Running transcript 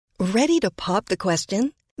Ready to pop the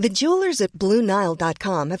question? The jewelers at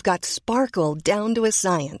BlueNile.com have got sparkle down to a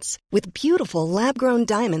science with beautiful lab-grown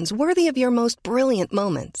diamonds worthy of your most brilliant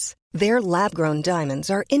moments. Their lab-grown diamonds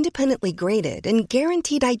are independently graded and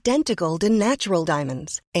guaranteed identical to natural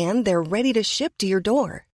diamonds, and they're ready to ship to your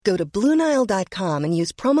door. Go to BlueNile.com and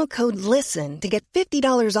use promo code LISTEN to get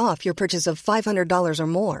 $50 off your purchase of $500 or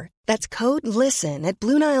more. That's code LISTEN at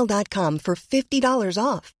BlueNile.com for $50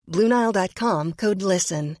 off. BlueNile.com, code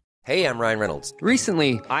LISTEN. Hey, I'm Ryan Reynolds.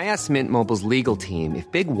 Recently, I asked Mint Mobile's legal team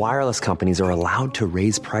if big wireless companies are allowed to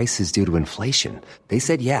raise prices due to inflation. They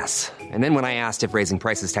said yes. And then when I asked if raising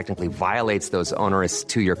prices technically violates those onerous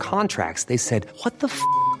two-year contracts, they said, "What the f***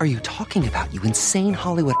 are you talking about, you insane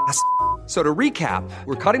Hollywood ass?" So to recap,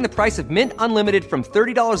 we're cutting the price of Mint Unlimited from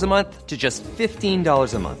 $30 a month to just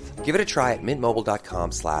 $15 a month. Give it a try at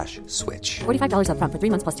mintmobile.com/switch. $45 up front for 3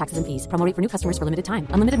 months plus taxes and fees. Promo rate for new customers for limited time.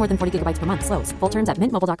 Unlimited more than 40 gigabytes per month. Slows full terms at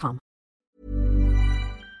mintmobile.com.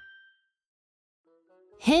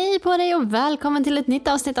 Hej på dig och välkommen till ett nytt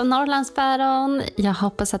avsnitt av Norrlandspäron. Jag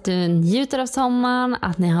hoppas att du njuter av sommaren,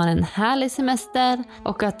 att ni har en härlig semester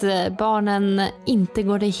och att barnen inte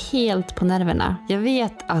går dig helt på nerverna. Jag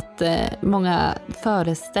vet att många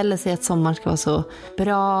föreställer sig att sommaren ska vara så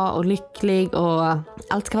bra och lycklig och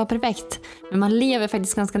allt ska vara perfekt. Men man lever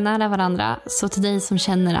faktiskt ganska nära varandra. Så till dig som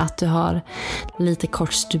känner att du har lite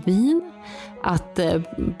kort stubin, att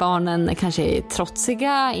barnen kanske är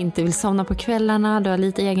trotsiga, inte vill somna på kvällarna, du har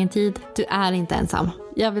lite egen tid. Du är inte ensam.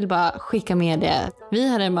 Jag vill bara skicka med det. Vi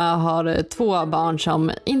här hemma har 2 barn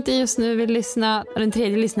som inte just nu vill lyssna. Den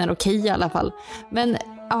tredje lyssnar okej i alla fall. Men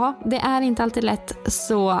ja, det är inte alltid lätt.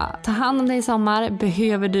 Så ta hand om dig i sommar.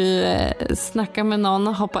 Behöver du snacka med någon,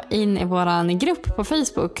 hoppa in i våran grupp på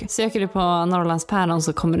Facebook. Söker du på Norrlandspäron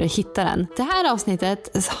så kommer du hitta den. Det här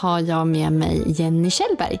avsnittet har jag med mig Jenny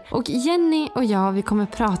Kjellberg. Och Jenny och jag, vi kommer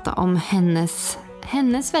prata om hennes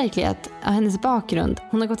verklighet och hennes bakgrund.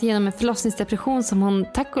 Hon har gått igenom en förlossningsdepression som hon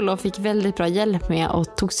tack och lov fick väldigt bra hjälp med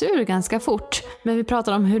och tog sig ur ganska fort. Men vi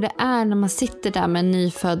pratar om hur det är när man sitter där med en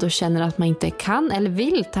nyfödd och känner att man inte kan eller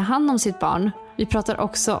vill ta hand om sitt barn. Vi pratar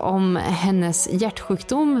också om hennes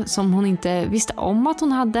hjärtsjukdom som hon inte visste om att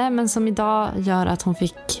hon hade, men som idag gör att hon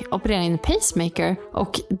fick operera in en pacemaker.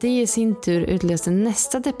 Och det i sin tur utlöste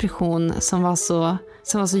nästa depression som var så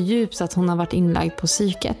djup så att hon har varit inlagd på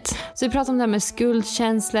psyket. Så vi pratar om det här med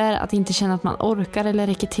skuldkänslor, att inte känna att man orkar eller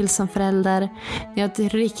räcker till som förälder. Ni har ett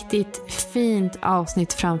riktigt fint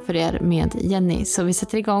avsnitt framför er med Jenny. Så vi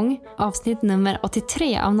sätter igång avsnitt nummer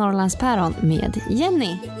 83 av Norrlandspäron med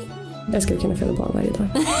Jenny. Jag skulle kunna föda barn varje dag.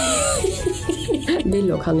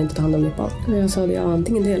 Vill och kan inte ta hand om mitt barn. Och jag sa det,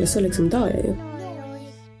 antingen det eller så liksom dör jag ju.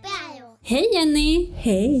 Hej Jenny!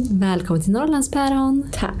 Hej! Välkommen till Norrlandspäron.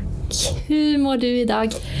 Tack! Hur mår du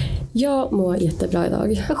idag? Jag mår jättebra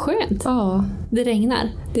idag. Vad skönt. Ja. Det regnar?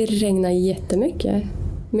 Det regnar jättemycket.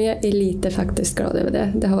 Men jag är lite faktiskt glad över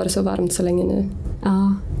det. Det har varit så varmt så länge nu.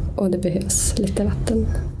 Ja. Och det behövs lite vatten.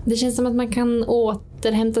 Det känns som att man kan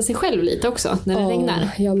återhämta sig själv lite också när det regnar.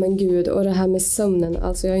 Ja men gud, och det här med sömnen.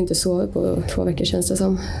 Alltså jag har inte sovit på 2 veckor känns det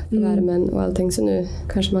som. Värmen och allting, så nu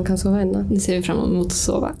kanske man kan sova en natt. Nu ser vi fram emot att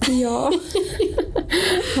sova. Ja,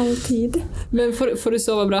 alltid. Men får du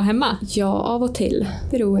sova bra hemma? Ja, av och till.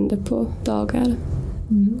 Beroende på dagar.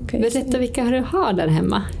 Okay. Berätta vilka du har där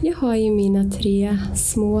hemma. Jag har ju mina 3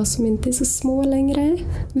 små som inte är så små längre.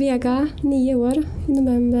 Vega, 9 år i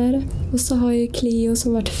november. Och så har jag Cleo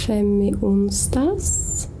som varit 5 i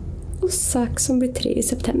onsdags. Och Sax som blir 3 i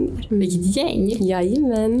september. Vilket gäng.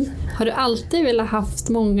 Jajamän. Har du alltid velat haft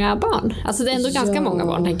många barn? Alltså det är ändå ganska många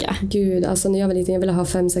barn, tänker jag. Gud, alltså när jag var liten jag ville ha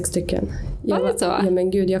 5-6 stycken. Var det så? Ja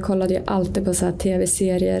men gud, jag kollade ju alltid på så här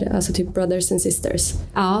tv-serier. Alltså typ Brothers and Sisters.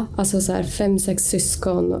 Ja. Alltså så här 5-6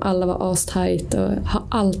 syskon och alla var astight. Och har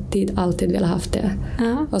alltid velat haft det.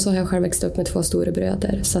 Ja. Och så har jag själv växt upp med 2 stora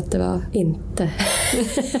bröder. Så att det var inte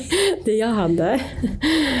det jag hade.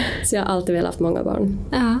 Så jag har alltid velat haft många barn.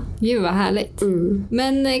 Ja, gud vad härligt.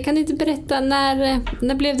 Men kan du inte berätta,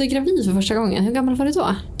 när blev du gravid för första gången? Hur gammal var du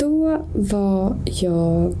då? Då var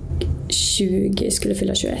jag 20, skulle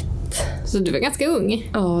fylla 21. Så du var ganska ung?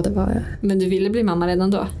 Ja, det var jag. Men du ville bli mamma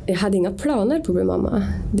redan då? Jag hade inga planer på att bli mamma.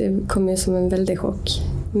 Det kom ju som en väldig chock.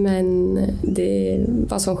 Men det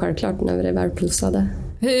var så självklart när det väl plussade.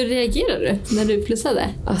 Hur reagerade du när du plussade?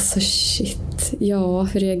 Alltså shit. Ja,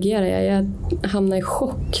 hur reagerade jag? Jag hamnade i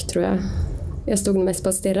chock, tror jag. Jag stod mest bara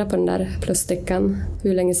och stirrade på den där plusstickan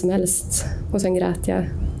hur länge som helst. Och sen grät jag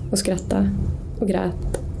och skrattade och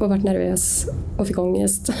grät och vart nervös och fick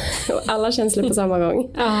ångest. Och alla känslor på samma gång.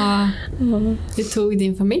 Ja. Hur tog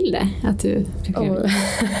din familj det? Att du fick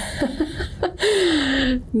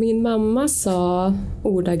Min mamma sa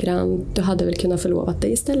ordagrant, du hade väl kunnat förlovat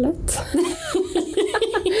dig istället.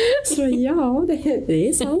 Så ja, det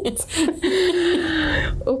är sant.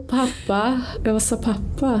 Och pappa, vad sa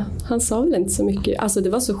pappa? Han sa väl inte så mycket. Alltså det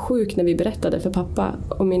var så sjukt när vi berättade för pappa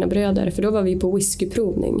och mina bröder. För då var vi på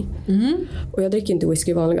whiskyprovning. Och jag dricker inte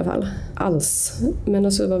whisky i vanliga fall. Alls.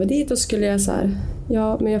 Men så var vi dit och skulle jag så här,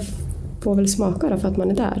 ja men jag får väl smaka då för att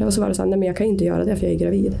man är där. Och så var det så här, nej men jag kan inte göra det för jag är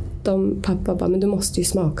gravid. Pappa bara, men du måste ju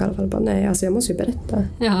smaka i alla fall. Bara, nej, alltså jag måste ju berätta.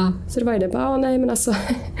 Ja. Så det var ju det, bara, nej men alltså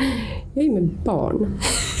jag är ju med barn.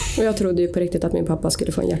 Och jag trodde ju på riktigt att min pappa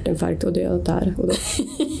skulle få en hjärtinfarkt och dö där och då.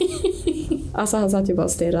 Alltså han satt ju bara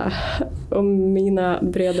och stirrade. Och mina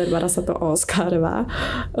bröder bara satt och askarva.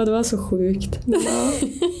 Och det var så sjukt. Ja,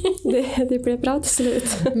 det blev bra till slut.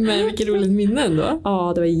 Men vilket roligt minne ändå.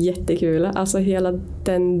 Ja, det var jättekul. Alltså hela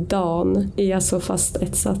den dagen är jag så fast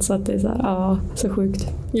etsat så att det är så här, ja, så sjukt.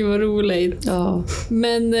 Det var roligt. Ja.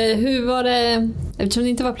 Men hur var det, eftersom det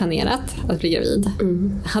inte var planerat att bli gravid,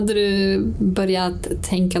 hade du börjat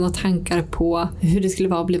tänka några tankar på hur det skulle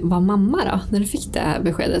vara att vara mamma då, när du fick det här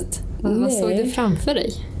beskedet? Vad såg du framför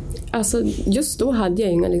dig? Alltså just då hade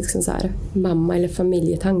jag inga liksom så här mamma- eller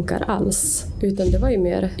familjetankar alls. Utan det var ju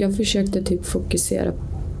mer, jag försökte typ fokusera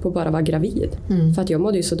på bara vara gravid. För att jag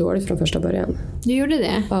mådde ju så dåligt från första början. Du gjorde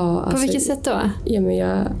det? Ja, alltså, på vilket sätt då? Ja, men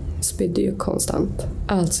jag spydde ju konstant.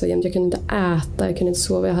 Alltså jag kunde inte äta, jag kunde inte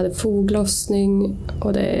sova. Jag hade foglossning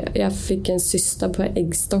och jag fick en cysta på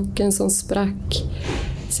äggstocken som sprack.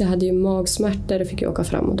 Så jag hade ju magsmärtor och fick jag åka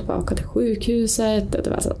fram och tillbaka till sjukhuset. Och det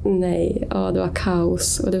var så, det var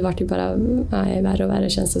kaos. Och det var ju bara värre och värre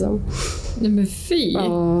känns det som. Nej men fy!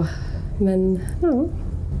 Ja, men ja.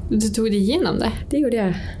 Du tog dig igenom det? Det gjorde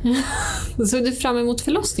jag. Såg du fram emot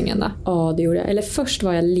förlossningen då? Ja, det gjorde jag. Eller först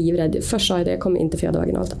var jag livrädd. Först sa jag det, jag kommer inte föda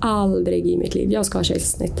vaginalt. Aldrig i mitt liv. Jag ska ha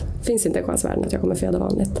kejsarsnitt. Finns inte en chans i världen att jag kommer föda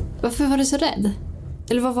vanligt. Varför var du så rädd?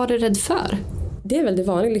 Eller vad var du rädd för? Det är väl det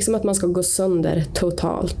vanliga, liksom att man ska gå sönder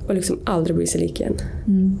totalt och liksom aldrig bli sig lik igen.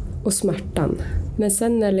 Och smärtan. Men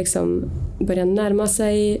sen när det liksom började närma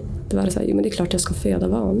sig, det var det så här, jo men det är klart jag ska föda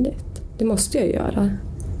vanligt. Det måste jag göra.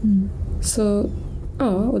 Så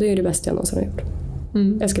ja, och det är det bästa jag någonsin har gjort.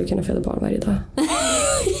 Jag skulle kunna föda barn varje dag.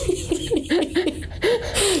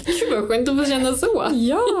 Gud vad skönt att få känna så.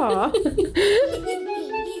 Ja!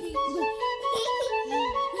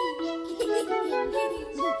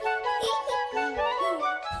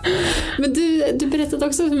 Men du berättade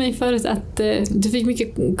också för mig förut att du fick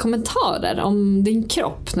mycket kommentarer om din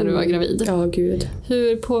kropp när du var gravid. Ja, gud.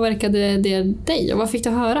 Hur påverkade det dig och vad fick du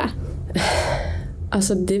höra?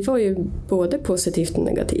 Alltså det var ju både positivt och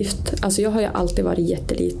negativt. Alltså jag har ju alltid varit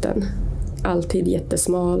jätteliten. Alltid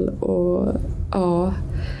jättesmal och ja.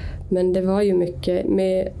 Men det var ju mycket,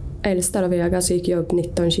 med äldsta av Vega så gick jag upp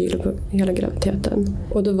 19 kilo på hela graviditeten.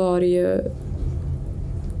 Och då var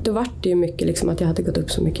det ju mycket liksom att jag hade gått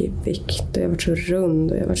upp så mycket i vikt. Och jag var så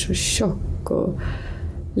rund och jag var så tjock. Och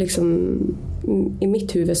liksom i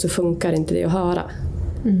mitt huvud så funkar inte det att höra.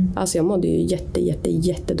 Alltså jag mådde ju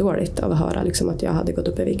jättedåligt av att höra liksom att jag hade gått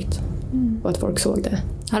upp i vikt. Och att folk såg det.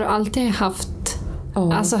 Har du alltid haft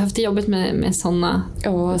det jobbet med sådana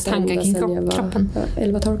tankar kring kroppen?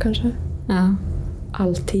 11-12 kanske. Ja.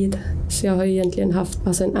 Alltid. Så jag har ju egentligen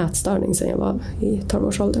haft en ätstörning sedan jag var i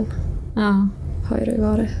 12-årsåldern. Ja. Har jag det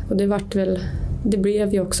varit. Och det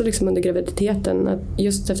blev ju också liksom under graviditeten att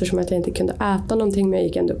just eftersom att jag inte kunde äta någonting men jag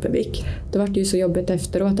gick ändå upp i vikt. Då var det ju så jobbigt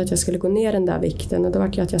efteråt att jag skulle gå ner den där vikten och då var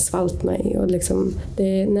det ju att jag svalt mig och liksom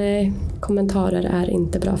kommentarer är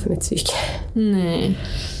inte bra för mitt psyke.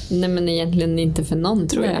 Nej men egentligen inte för någon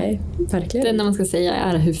tror jag. Nej, verkligen. Det enda man ska säga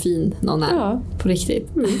är hur fin någon är på riktigt.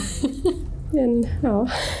 Men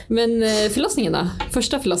förlossningen då?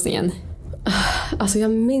 Första förlossningen? Alltså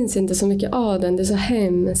jag minns inte så mycket av den. Det är så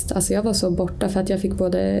hemskt. Alltså jag var så borta för att jag fick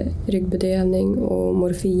både ryggbedövning och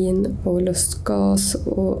morfin och lustgas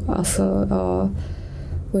och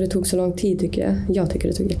och det tog så lång tid tycker jag. Jag tycker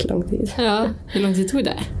det tog jättelång tid. Ja, hur lång tid tog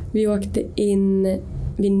det? Vi åkte in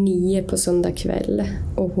vid 9 på söndag kväll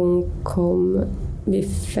och hon kom vid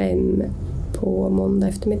 5 på måndag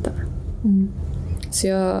eftermiddag. Så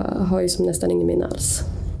jag har ju som nästan ingen minne alls.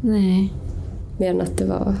 Nej. Mer än att det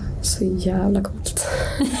var så jävla coolt.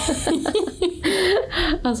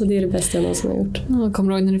 Alltså det är det bästa jag någonsin har gjort.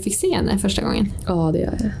 Kommer du ihåg när du fick se henne första gången? Ja, det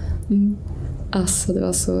gör jag. Alltså det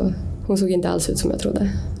var så... Hon såg inte alls ut som jag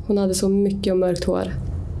trodde. Hon hade så mycket och mörkt hår.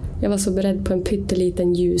 Jag var så beredd på en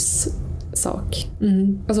pytteliten ljus sak.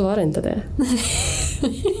 Och så var det inte det.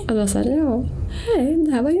 Och det var så här,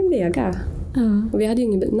 det här var ju en Vega. Och vi hade ju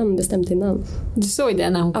ingen namn bestämt innan. Du såg det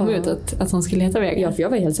när hon kom ut att hon skulle heta Vega? Ja, för jag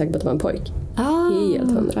var helt säker på att det var en pojk.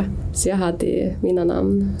 Helt 100. Så jag hade mina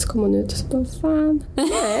namn. Så kom hon ut och så bara, fan.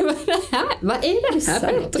 Vad är det här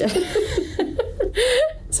för något?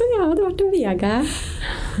 Så jag hade varit en Vega.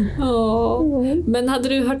 Men hade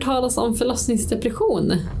du hört talas om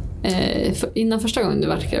förlossningsdepression innan första gången du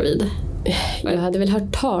var gravid? Jag hade väl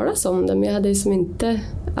hört talas om det, men jag hade som inte...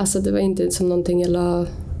 Alltså det var inte som någonting jag la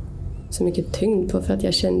så mycket tyngd på, för att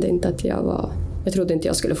jag kände inte att jag trodde inte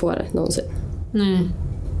jag skulle få det någonsin. Nej.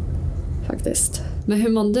 Faktiskt. Men hur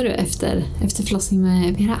mådde du efter förlossningen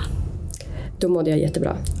med Vera? Då mådde jag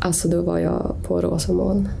jättebra. Alltså då var jag på rosa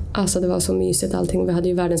moln. Alltså det var så mysigt allting. Vi hade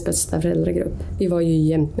ju världens bästa föräldragrupp. Vi var ju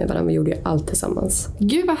jämt med varandra. Vi gjorde ju allt tillsammans.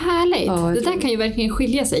 Gud vad härligt. Ja, det där kan ju verkligen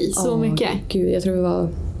skilja sig så mycket. Gud, jag tror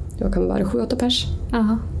jag kan vara 7-8 pers.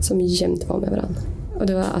 Som jämt var med varandra. Och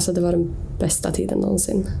det var den bästa tiden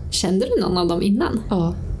någonsin. Kände du någon av dem innan?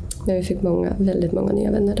 Ja, men vi fick väldigt många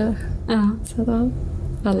nya vänner där. Så då,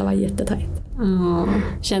 alla var jättetajt.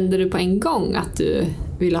 Kände du på en gång att du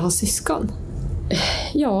ville ha syskon?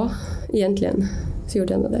 Ja, egentligen så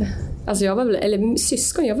gjorde jag det. Alltså jag var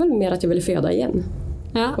väl mer att jag ville föda igen.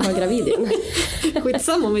 Och vara gravid igen.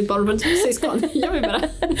 Skitsamma om mitt barn var syskon. Jag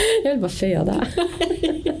vill bara föda.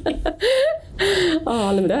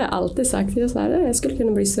 Men det har jag alltid sagt. Jag skulle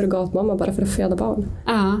kunna bli surrogatmamma bara för att föda barn.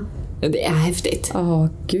 Ja, det är häftigt.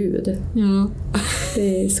 Gud. Ja.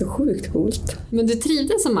 Det är så sjukt coolt. Men du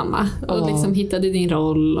trivdes som mamma och liksom hittade din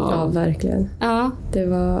roll. Och... Ja, verkligen. Ja. Det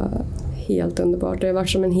var helt underbart. Jag var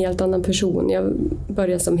som en helt annan person. Jag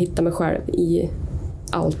började som hitta mig själv i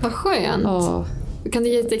allt. Vad skönt. Ja. Kan du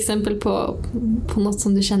ge ett exempel på något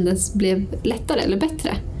som du kändes blev lättare eller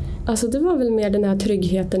bättre? Alltså det var väl mer den här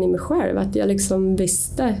tryggheten i mig själv. Att jag liksom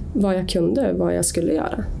visste vad jag kunde, vad jag skulle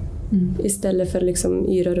göra. Istället för liksom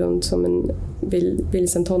yra runt som en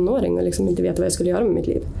vilsen tonåring och liksom inte veta vad jag skulle göra med mitt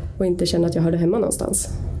liv. Och inte känna att jag hörde hemma någonstans.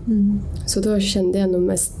 Så då kände jag nog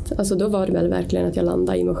mest... Alltså då var det väl verkligen att jag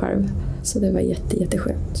landade i mig själv. Så det var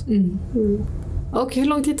jätteskönt. Och hur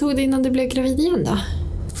lång tid tog det innan du blev gravid igen då?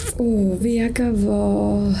 Vega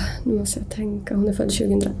var... Nu måste jag tänka. Hon är född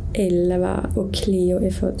 2011 och Cleo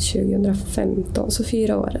är född 2015. Så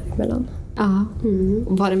 4 år emellan. Ja.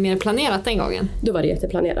 Var det mer planerat den gången? Då var det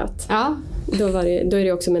jätteplanerat. Ja. Då är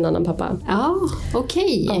det också med en annan pappa. Ja,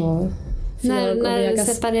 okej. Ja. När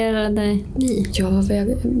separerade ni? Jag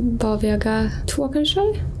var Vega 2 kanske,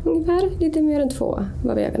 ungefär. Lite mer än 2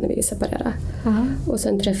 var Vega när vi separerade. Och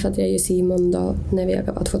sen träffade jag ju Simon då när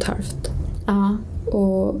Vega var 2,5.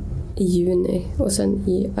 Och i juni och sen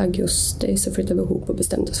i augusti så flyttade vi ihop och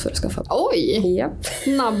bestämde oss för att skaffa. Oj! Japp.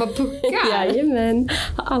 Snabba puckar! Jajamän,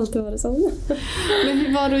 har alltid varit så. Men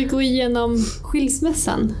hur var det att gå igenom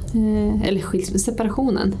skilsmässan? Eller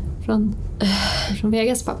separationen från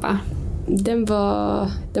Vegas pappa? Den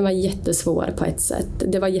var jättesvår på ett sätt.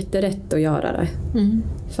 Det var jätterätt att göra det.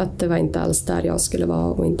 För att det var inte alls där jag skulle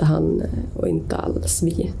vara och inte han och inte alls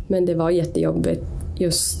vi. Men det var jättejobbigt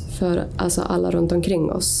just för alltså, alla runt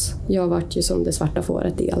omkring oss. Jag var ju som det svarta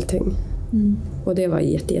fåret i allting. Och det var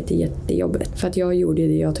jättejobbigt. För att jag gjorde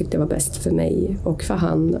det jag tyckte var bäst för mig och för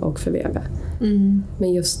han och för Vega.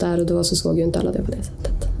 Men just där och då så såg ju inte alla det på det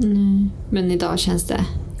sättet. Men idag känns det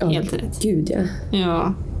helt rätt. Gud ja.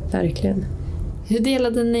 Ja. Verkligen. Hur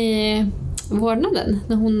delade ni vårdnaden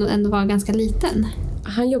när hon ändå var ganska liten?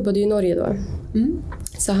 Han jobbade ju i Norge då.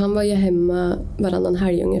 Så han var ju hemma varannan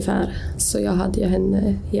helg ungefär. Så jag hade ju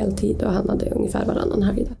henne heltid och han hade ungefär varannan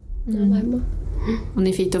helg då. När han var hemma. Och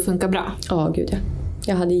ni fick det att funka bra? Ja, gud ja.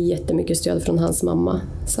 Jag hade jättemycket stöd från hans mamma.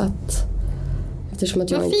 Så att... Eftersom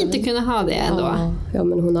att jag vad fint att kunna ha det ändå. Ja,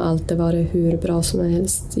 men hon har alltid varit hur bra som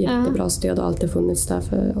helst. Jättebra stöd och alltid funnits där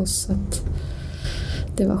för oss. Så att...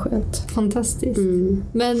 Det var skönt. Fantastiskt.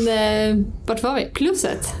 Men vart var vi?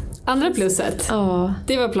 Plusset? Andra plusset? Ja.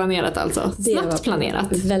 Det var planerat alltså? Snabbt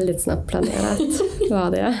planerat? Väldigt snabbt planerat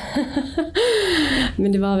var det.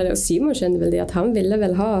 Men det var väl, och Simon kände väl det att han ville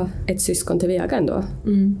väl ha ett syskon till Vega ändå.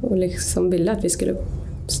 Och liksom ville att vi skulle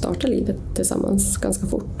starta livet tillsammans ganska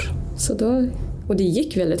fort. Så då, och det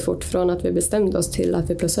gick väldigt fort från att vi bestämde oss till att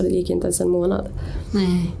vi plussade. Det gick inte ens en månad.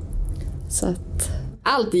 Nej. Så att...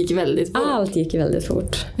 Allt gick väldigt fort. Allt gick väldigt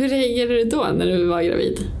fort. Hur reagerade du då när du var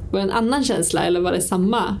gravid? Var det en annan känsla eller var det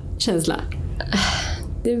samma känsla?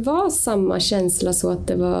 Det var samma känsla, så att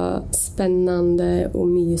det var spännande och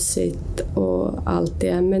mysigt och allt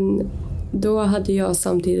det. Men då hade jag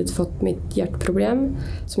samtidigt fått mitt hjärtproblem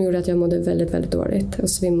som gjorde att jag mådde väldigt, väldigt dåligt och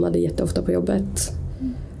svimmade jätteofta på jobbet.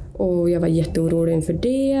 Och jag var jätteorolig inför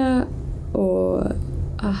det. Och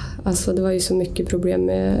alltså det var ju så mycket problem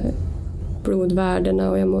med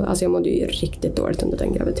blodvärdena och jag mådde ju riktigt dåligt under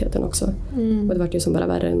den graviditeten också. Och det var ju som bara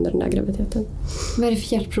värre under den där graviditeten. Vad är det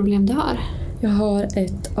för hjärtproblem du har? Jag har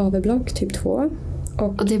ett AV-block typ 2.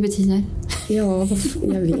 Och det betyder? Ja,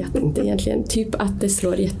 jag vet inte egentligen. Typ att det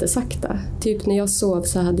slår jättesakta. Typ när jag sov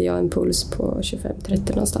så hade jag en puls på 25-30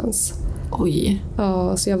 någonstans. Oj.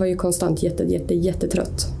 Ja, så jag var ju konstant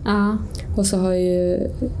jättetrött. Ja. Och så har jag ju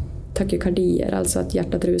takykardier, alltså att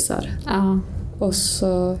hjärtat rusar. Ja. Och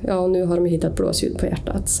så, ja, nu har de hittat blåsljud på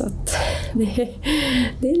hjärtat, så att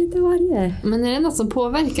det är lite varje. Men är det något som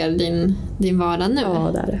påverkar din vardag nu?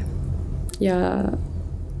 Ja, det är det. Jag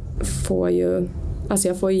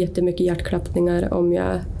får ju jättemycket hjärtklappningar om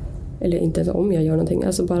jag, eller inte om jag gör någonting,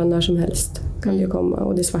 alltså bara när som helst kan det ju komma,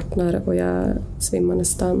 och det svartnar och jag svimmar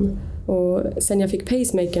nästan. Och sen jag fick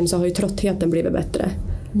pacemakern så har ju tröttheten blivit bättre.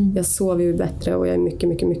 Jag sover ju bättre och jag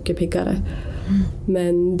är mycket piggare.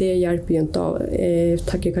 Men det hjälper ju inte av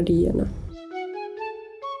takykardierna.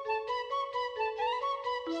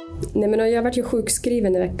 Nej, men jag varit ju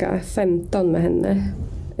sjukskriven i vecka 15 med henne.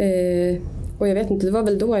 Och jag vet inte, det var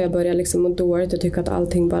väl då jag började liksom må dåligt och tycka att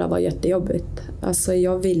allting bara var jättejobbigt. Alltså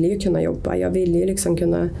jag ville ju kunna jobba, jag ville ju liksom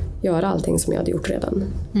kunna göra allting som jag hade gjort redan.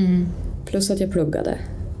 Plus att jag pluggade.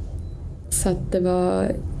 Så att det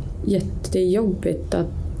var jättejobbigt att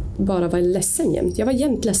bara vara ledsen jämt. Jag var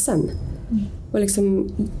jämt ledsen. Och liksom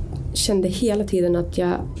kände hela tiden att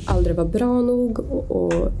jag aldrig var bra nog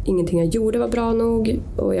och ingenting jag gjorde var bra nog.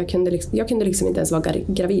 Och jag kunde liksom inte ens vara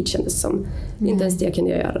gravid, kändes det som. Inte ens det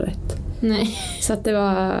kunde jag göra rätt. Nej. Så att det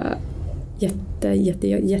var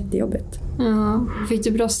jättejobbigt. Ja. Fick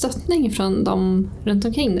du bra stöttning från dem runt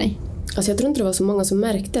omkring dig? Alltså jag tror inte det var så många som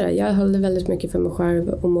märkte det. Jag höll väldigt mycket för mig själv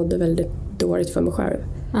och mådde väldigt dåligt för mig själv.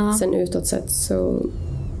 Sen utåt sett så,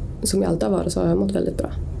 som jag alltid har varit, så har jag mått väldigt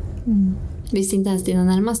bra. Visste inte ens dina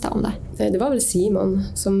närmaste om det? Det var väl Simon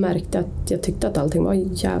som märkte att jag tyckte att allting var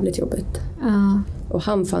jävligt jobbigt. Och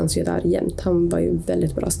han fanns ju där jämt. Han var ju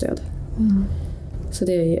väldigt bra stöd. Så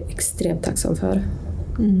det är jag extremt tacksam för.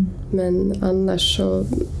 Men annars så,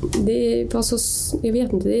 det var så, jag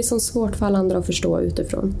vet inte, det är så svårt för alla andra att förstå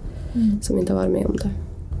utifrån som inte har varit med om det.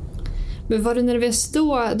 Men var du nervös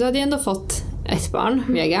då? Du hade ju ändå fått ett barn,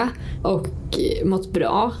 Vega, och mått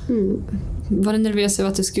bra. Var du nervös över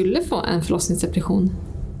att du skulle få en förlossningsdepression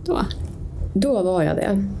då? Då var jag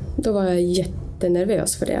det. Då var jag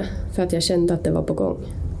jättenervös för det. För att jag kände att det var på gång.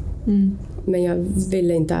 Men jag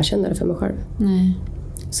ville inte erkänna det för mig själv. Nej.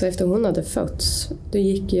 Så efter hon hade fötts, då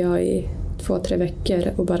gick jag i 2-3 veckor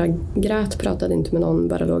och bara grät, pratade inte med någon,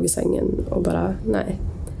 bara låg i sängen och bara nej.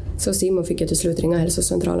 Så Simon fick jag till slut ringa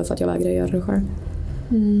hälsocentralen för att jag vägrade göra det själv.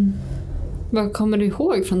 Vad kommer du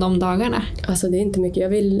ihåg från de dagarna? Alltså det är inte mycket.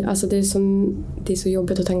 Det är så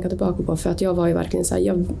jobbigt att tänka tillbaka på, för att jag var ju verkligen så här,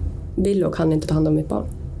 jag vill och kan inte ta hand om mitt barn.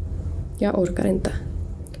 Jag orkar inte.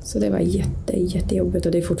 Så det var jättejobbigt,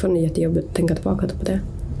 och det är fortfarande jättejobbigt att tänka tillbaka på det.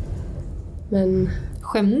 Men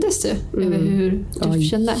skämdes du över hur du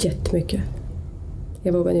kände? Ja, jättemycket.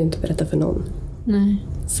 Jag vågade ju inte berätta för någon. Nej.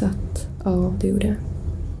 Så att, ja, det gjorde jag.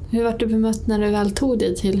 Hur var du bemött när du väl tog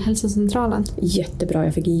dig till hälsocentralen? Jättebra,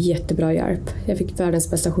 jag fick jättebra hjälp. Jag fick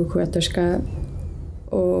världens bästa sjuksköterska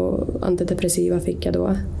och antidepressiva fick jag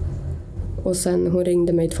då. Och sen hon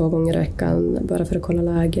ringde mig 2 gånger i veckan bara för att kolla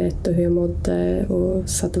läget och hur jag mådde och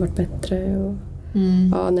så att det vart bättre. Och,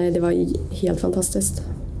 ja, nej, det var helt fantastiskt.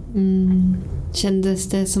 Kändes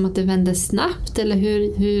det som att det vände snabbt, eller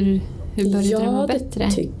hur började det må bättre? Ja,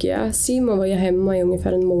 det tycker jag. Simon var ju hemma i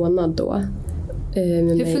ungefär en månad då.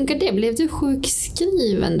 Hur funkar det? Blev du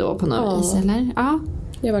sjukskriven då på något vis, eller? Ja.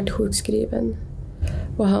 Jag var sjukskriven.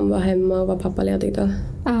 Och han var hemma och var pappaledig då.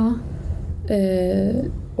 Ja.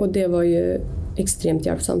 Och det var ju extremt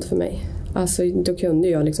hjälpsamt för mig. Alltså då kunde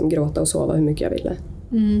jag liksom gråta och sova hur mycket jag ville.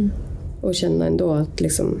 Och känna ändå att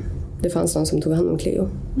liksom, det fanns någon som tog hand om Cleo.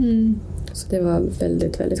 Så det var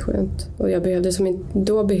väldigt, väldigt skönt. Och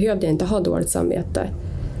då behövde jag inte ha dåligt samvete.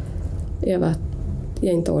 Jag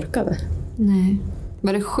inte orkade. Nej.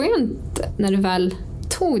 Var det skönt när du väl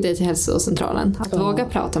tog dig till hälsocentralen att våga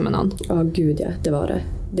prata med någon? Ja, gud ja, det var det.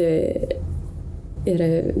 Det är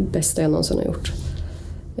det bästa jag någonsin har gjort.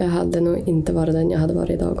 Jag hade nog inte varit den jag hade varit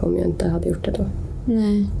idag om jag inte hade gjort det då.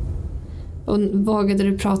 Nej. Och vågade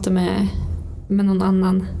du prata med någon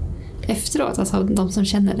annan efteråt, alltså de som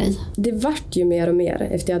känner dig? Det vart ju mer och mer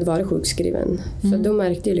efter jag hade varit sjukskriven. För då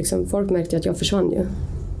märkte ju liksom, folk märkte att jag försvann ju.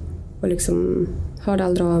 Och liksom hörde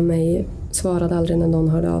aldrig av mig, svarade aldrig när någon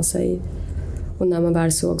hörde av sig. Och när man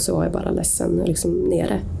väl såg så var jag bara ledsen och liksom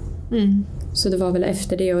nere. Så det var väl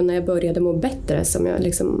efter det, och när jag började må bättre, som jag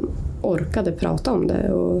liksom orkade prata om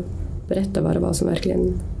det och berätta vad det var som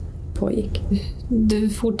verkligen pågick. Du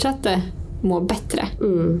fortsatte må bättre?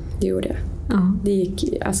 Det gjorde jag. Ja. Det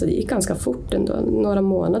gick ganska fort ändå. Några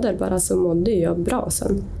månader bara så mådde jag bra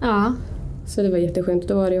sen. Ja. Så det var jätteskönt.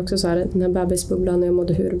 Då var det också så här, den här bebisbubblan, och jag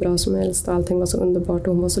mådde hur bra som helst. Och allting var så underbart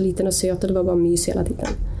och hon var så liten och söt och det var bara mys hela tiden.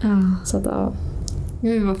 Så att ja.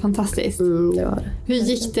 Det var fantastiskt. Det var det. Hur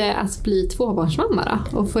gick det att bli tvåbarnsmamma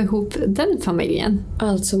då? Och få ihop den familjen?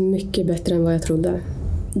 Alltså mycket bättre än vad jag trodde.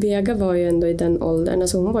 Vega var ju ändå i den åldern.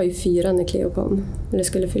 Alltså hon var ju 4 när Cleo kom. Eller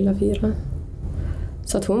skulle fylla 4.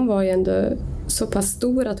 Så att hon var ju ändå så pass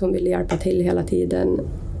stor att hon ville hjälpa till hela tiden.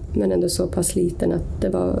 Men ändå så pass liten att det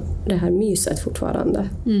var det här myset fortfarande.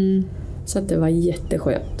 Så att det var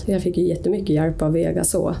jätteskönt. Jag fick ju jättemycket hjälp av Vega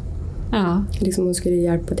så. Ja. Liksom hon skulle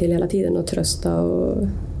hjälpa till hela tiden och trösta och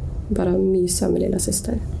bara mysa med lilla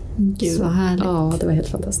syster. Gud vad härligt. Ja, det var helt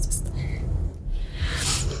fantastiskt.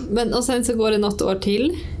 Men och sen så går det något år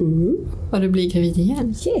till. Och du blir gravid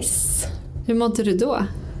igen. Yes! Hur mådde du då?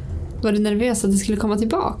 Var du nervös att det skulle komma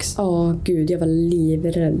tillbaks? Ja, gud, jag var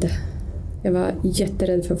livrädd. Jag var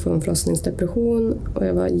jätterädd för att få en förlossningsdepression och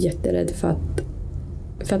jag var jätterädd för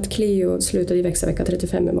att Cleo slutade i växa vecka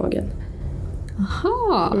 35 i magen.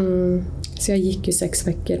 Aha. Så jag gick ju 6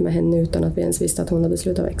 veckor med henne utan att vi ens visste att hon hade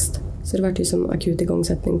slutat växt. Så det var ju som akut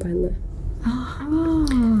igångsättning på henne. Aha.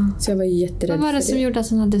 Så jag var jätterädd. Vad var det som gjorde att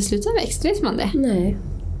hon hade slutat växt? Vet man det? Nej,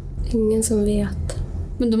 ingen som vet.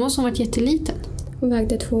 Men då måste hon varit jätteliten. Hon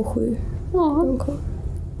vägde 2,7. Ja.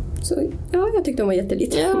 Så ja, jag tyckte hon var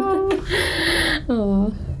jätteliten. Ja.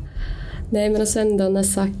 Ja. Nej, men och sen då när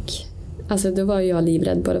Zack... Alltså då var jag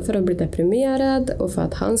livrädd både för att bli deprimerad och för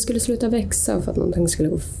att han skulle sluta växa och för att någonting skulle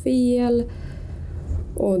gå fel.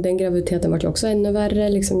 Och den graviditeten var ju också ännu värre.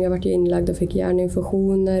 Liksom jag var ju inlagd och fick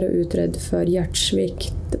hjärninfusioner och utredd för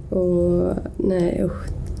hjärtsvikt. Och nej,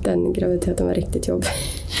 den graviditeten var riktigt jobbig.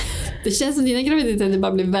 Det känns som dina graviditeter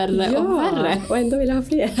bara blir värre och värre. Och ändå vill jag ha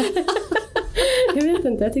fler. Jag vet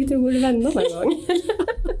inte, jag tyckte du borde vända någon gång.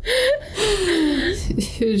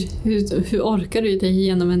 Hur orkar du dig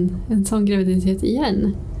igenom en sån graviditet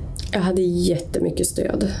igen? Jag hade jättemycket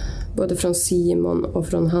stöd. Både från Simon och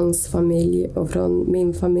från hans familj och från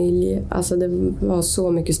min familj. Alltså det var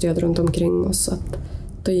så mycket stöd runt omkring oss att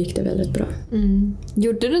då gick det väldigt bra.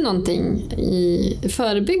 Gjorde du någonting i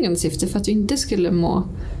förebyggande syfte för att du inte skulle må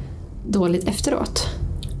dåligt efteråt?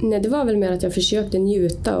 Nej, det var väl mer att jag försökte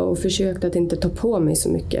njuta och försökte att inte ta på mig så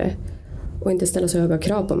mycket. Och inte ställa så höga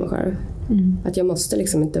krav på mig själv. Att jag måste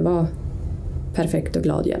liksom inte vara perfekt och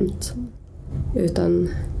glad jämt. Utan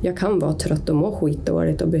jag kan vara trött och må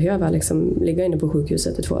skitdåligt och behöva liksom ligga inne på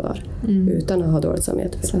sjukhuset i 2 dagar. Utan att ha dåligt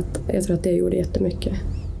samvete. Så att jag tror att det gjorde jättemycket.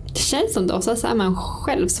 Det känns som då så är man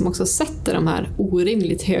själv som också sätter de här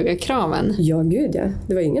orimligt höga kraven. Ja, gud ja.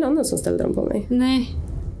 Det var ingen annan som ställde dem på mig. Nej.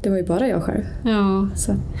 Det var ju bara jag själv. Ja.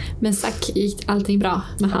 Så. Men Zack, gick allting bra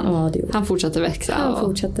med han? Ja, det gjorde. Han fortsatte växa? Han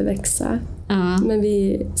fortsatte växa. Ja. Men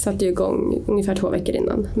vi satte ju igång ungefär 2 veckor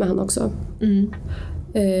innan med han också.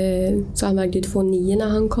 Så han vägde ju 2,9 när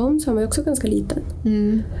han kom, så han var ju också ganska liten.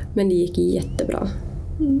 Men det gick jättebra.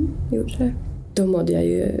 Gjorde det. Då mådde jag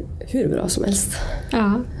ju hur bra som helst.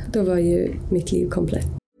 Ja. Då var ju mitt liv komplett.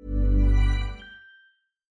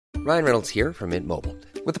 Ryan Reynolds here from Mint Mobile.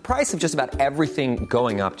 With the price of just about everything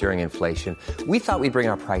going up during inflation, we thought we'd bring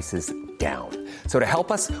our prices down. So to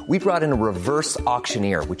help us, we brought in a reverse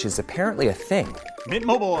auctioneer, which is apparently a thing. Mint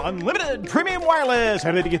Mobile Unlimited Premium Wireless.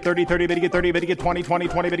 How to get 30, 30, bit to get 30, bit to get 20, 20,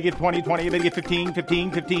 20, bit to get 20, 20, bit to get 15,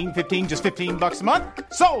 15, 15, 15, just $15 a month?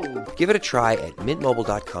 Sold! Give it a try at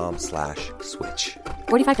mintmobile.com/switch.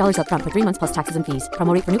 $45 up front for 3 months plus taxes and fees.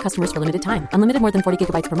 Promo rate for new customers for limited time. Unlimited more than 40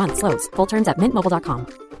 gigabytes per month. Slows full terms at mintmobile.com.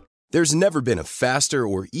 There's never been a faster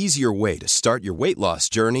or easier way to start your weight loss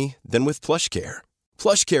journey than with PlushCare.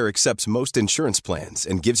 PlushCare accepts most insurance plans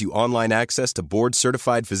and gives you online access to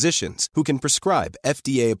board-certified physicians who can prescribe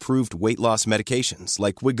FDA-approved weight loss medications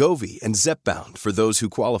like Wegovy and Zepbound for those who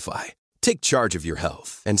qualify. Take charge of your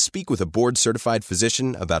health and speak with a board-certified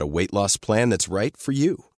physician about a weight loss plan that's right for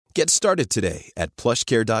you. Get started today at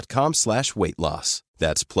plushcare.com/weightloss.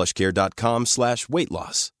 That's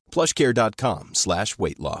plushcare.com/weightloss.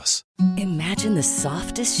 plushcare.com/weightloss. Imagine the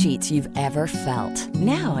softest sheets you've ever felt.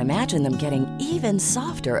 Now imagine them getting even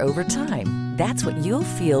softer over time. That's what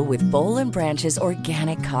you'll feel with Boll & Branch's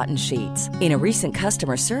organic cotton sheets. In a recent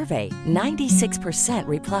customer survey, 96%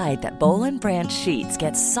 replied that Boll & Branch sheets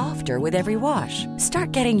get softer with every wash.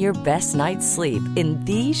 Start getting your best night's sleep in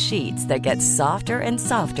these sheets that get softer and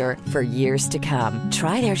softer for years to come.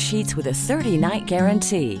 Try their sheets with a 30-night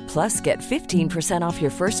guarantee. Plus, get 15% off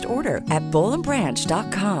your first order at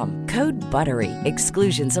bollandbranch.com. Code BUTTERY.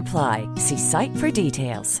 Exclusions apply. See site for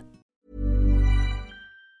details.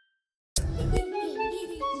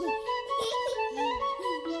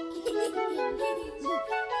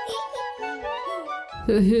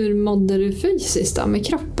 Hur mådde du fysiskt då med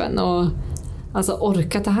kroppen? Och alltså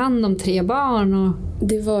orka ta hand om 3 barn? Och...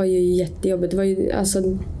 Det var ju jättejobbigt. Det var ju,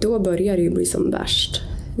 alltså, då började det ju bli som värst.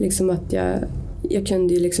 Liksom att jag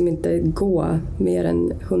kunde ju liksom inte gå mer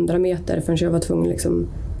än 100 meter förrän jag var tvungen liksom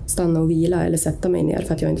stanna och vila eller sätta mig ner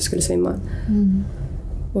för att jag inte skulle svimma.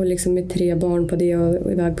 Och liksom med 3 barn på det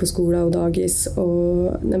och iväg på skola och dagis.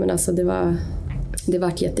 Och, nej men alltså det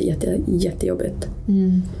var jättejobbigt.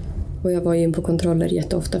 Och jag var ju in på kontroller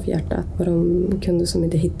jätteofta för hjärtat. Och de kunde som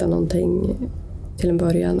inte hitta någonting till en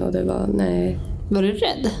början. Och det var, nej. Var du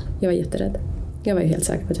rädd? Jag var jätterädd. Jag var ju helt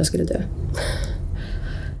säker på att jag skulle dö.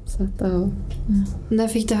 Så att, ja. När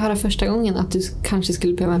fick du höra första gången att du kanske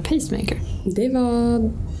skulle behöva en pacemaker? Det var,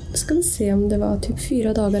 ska vi se om det var typ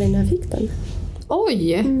 4 dagar innan jag fick den.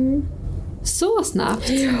 Oj! Så snabbt?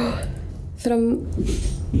 Ja. För de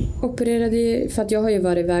opererade, för att jag har ju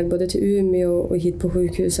varit iväg både till Umeå och hit på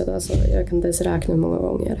sjukhuset. Alltså, jag kan inte ens räkna många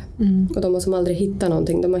gånger. Och de har som aldrig hittat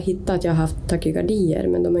någonting. De har hittat att jag har haft takykardier,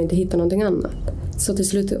 men de har inte hittat någonting annat. Så till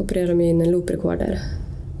slut opererade de in en loop recorder.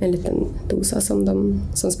 En liten dosa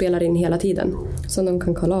som spelar in hela tiden. Som de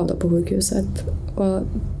kan kolla av då på sjukhuset. Och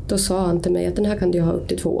då sa han till mig att den här kan du ha upp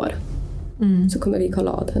till 2 år. Så kommer vi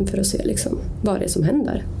kolla av den för att se liksom vad det är som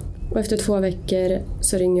händer. Och efter 2 veckor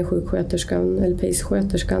så ringer sjuksköterskan eller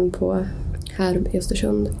pace-sköterskan på här i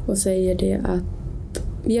Östersund och säger det att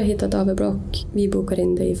vi har hittat avbråck. Vi bokar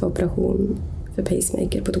in dig för operation för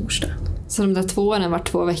pacemaker på torsdag. Så de där 2 åren var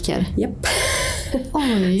 2 veckor? Japp.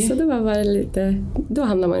 Oj. Så det var bara lite, då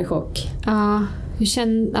hamnar man i chock. Ja,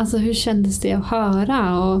 hur kändes det att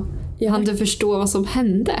höra och hann du förstå vad som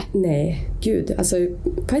hände? Nej, gud. Alltså,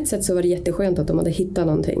 på ett sätt så var det jätteskönt att de hade hittat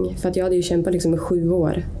någonting. För att jag hade ju kämpat liksom i 7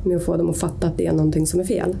 år med att få dem att fatta att det är någonting som är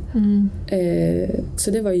fel.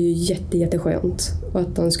 Så det var ju jätteskönt. Och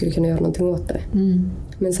att de skulle kunna göra någonting åt det.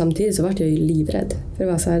 Men samtidigt så var jag ju livrädd. För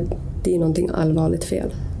det var så här, det är någonting allvarligt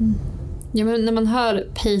fel. Ja, men när man hör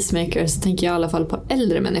pacemaker så tänker jag i alla fall på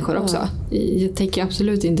äldre människor också. Jag tänker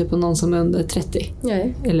absolut inte på någon som är under 30.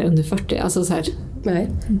 Nej. Eller under 40. Alltså så här.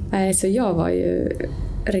 Nej, så jag var ju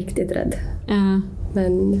riktigt rädd.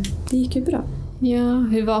 Men det gick ju bra. Ja,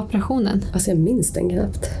 hur var operationen? Alltså jag minns den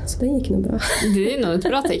knappt. Så det gick nog bra. Det är nog ett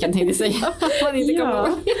bra tecken, tänkte jag säga. Man inte kommer ihåg.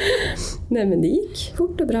 Nej, men det gick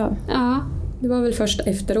fort och bra. Ja. Det var väl först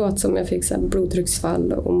efteråt som jag fick så här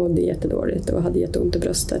blodtrycksfall och mådde jättedåligt och hade jätteont i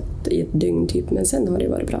bröstet i ett dygn typ. Men sen har det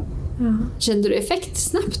varit bra. Ja. Kände du effekt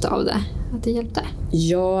snabbt av det? Att det hjälpte?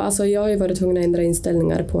 Ja, alltså jag har ju varit tvungen att ändra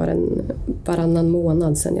inställningar på den varannan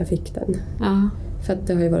månad sedan jag fick den. Ja. För att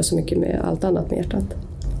det har ju varit så mycket med allt annat med hjärtat.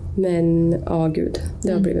 Men gud,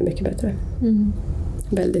 det har blivit mycket bättre.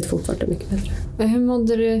 Väldigt fort varit det mycket bättre. Och hur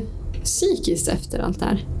mådde du psykiskt efter allt det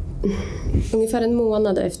här? Ungefär en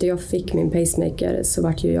månad efter jag fick min pacemaker så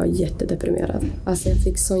var ju jag jättedeprimerad. Alltså jag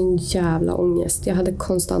fick sån jävla ångest. Jag hade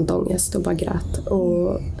konstant ångest och bara grät.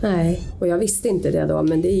 Och jag visste inte det då,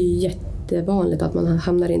 men det är ju jättevanligt att man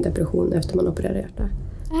hamnar i en depression efter man opererar hjärta.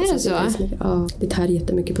 Är det så? Ja, det tär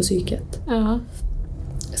jättemycket på psyket. Ja.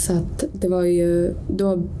 Så att det var ju,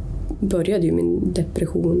 då började ju min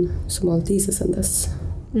depression som alltid i sig sedan dess.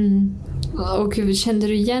 Och kände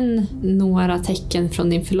du igen några tecken från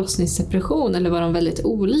din förlossningsdepression eller var de väldigt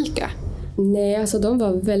olika? Nej, alltså de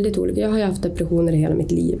var väldigt olika. Jag har ju haft depressioner i hela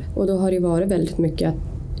mitt liv. Och då har det varit väldigt mycket att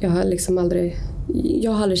jag har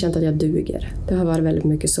aldrig känt att jag duger. Det har varit väldigt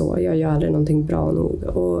mycket så. Jag gör aldrig någonting bra nog.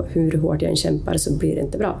 Och hur hårt jag än kämpar så blir det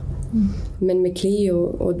inte bra. Men med Cleo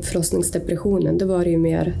och förlossningsdepressionen då var det ju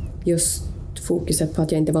mer just fokuset på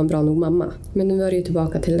att jag inte var en bra nog mamma. Men nu var det ju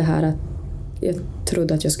tillbaka till det här att jag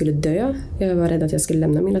trodde att jag skulle dö. Jag var rädd att jag skulle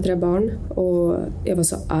lämna mina 3 barn. Och jag var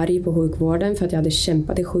så arg på sjukvården för att jag hade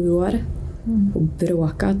kämpat i 7 år. Och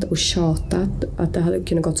bråkat och tjatat att det hade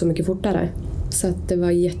kunnat gått så mycket fortare. Så att det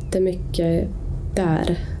var jättemycket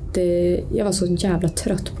där. Jag var så jävla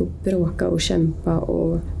trött på att bråka och kämpa.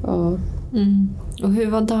 Och hur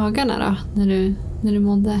var dagarna då? När du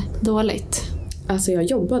mådde dåligt? Alltså jag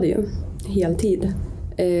jobbade ju heltid.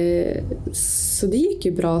 Så det gick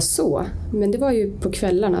ju bra så. Men det var ju på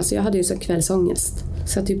kvällarna. Så jag hade ju så kvällsångest.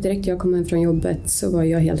 Så typ direkt jag kom hem från jobbet så var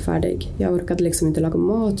jag helt färdig. Jag orkade liksom inte laga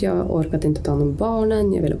mat. Jag orkade inte ta hand om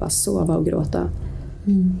barnen. Jag ville bara sova och gråta.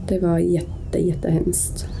 Det var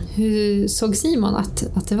jättehemskt. Hur såg Simon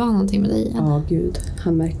att det var någonting med dig? Ja, gud.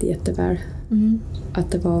 Han märkte jätteväl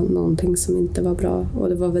att det var någonting som inte var bra. Och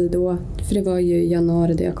det var väl då, för det var ju i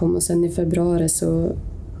januari där jag kom och sen i februari så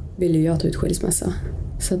ville jag ta ut skilsmässa.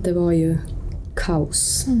 Så att det var ju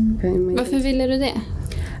kaos. Varför ville du det?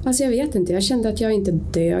 Alltså jag vet inte. Jag kände att jag inte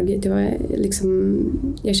dög. Det var liksom,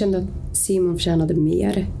 jag kände att Simon förtjänade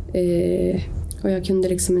mer. Och jag kunde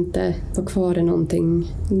liksom inte vara kvar i någonting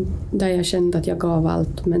där jag kände att jag gav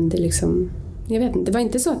allt. Men det liksom, Jag vet inte, det var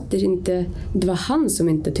inte så att det var han som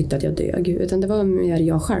inte tyckte att jag dög, utan det var mer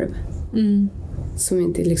jag själv. Som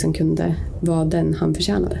inte liksom kunde vara den han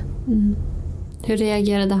förtjänade. Hur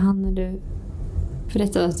reagerade han när du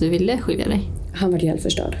berättade att du ville skilja dig? Han var helt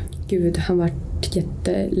förstörd. Gud, han var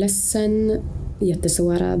jätteledsen,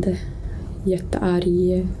 jättesårad,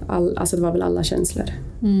 jättearg. Alltså det var väl alla känslor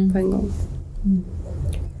på en gång.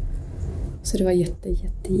 Så det var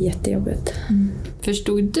jättejobbigt.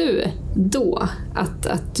 Förstod du då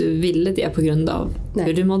att du ville det på grund av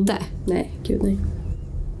hur du mådde? Nej, gud nej.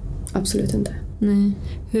 Absolut inte. Nej.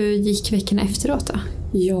 Hur gick veckorna efteråt då?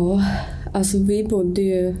 Ja, alltså vi bodde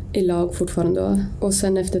ju i lag fortfarande då. Och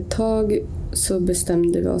sen efter ett tag så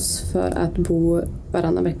bestämde vi oss för att bo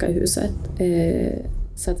varannan vecka i huset.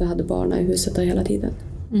 Så att vi hade barnen i huset där hela tiden.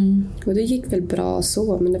 Och det gick väl bra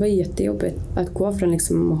så, men det var jättejobbigt att gå från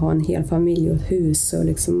liksom att ha en hel familj och ett hus och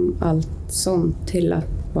liksom allt sånt till att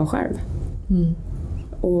vara själv.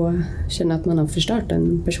 Och känna att man har förstört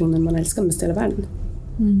den personen man älskar med hela världen.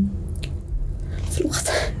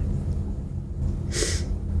 Förlåt.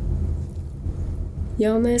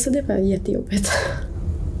 Ja, nej, så det var jättejobbigt.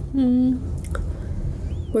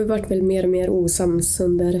 Och vi vart väl mer och mer osams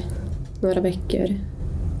under några veckor.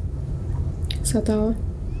 Så att ja,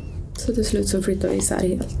 så till slut så flyttade vi isär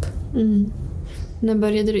helt. När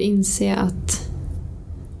började du inse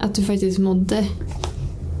att du faktiskt mådde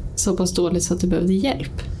så pass dåligt så att du behövde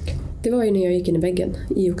hjälp? Det var ju när jag gick in i väggen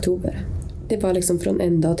i oktober. Det var liksom från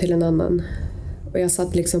en dag till en annan. Och jag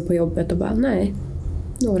satt liksom på jobbet och bara, nej,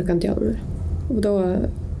 nu orkar inte jag mer. Och då...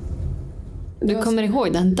 Du kommer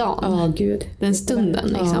ihåg den dagen? Ja, gud. Den stunden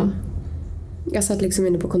liksom? Ja. Jag satt liksom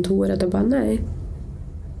inne på kontoret och bara, nej.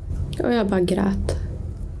 Och jag bara grät.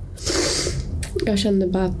 Jag kände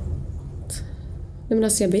bara att nej, men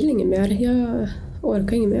alltså jag vill inget mer. Jag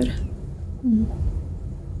orkar inget mer.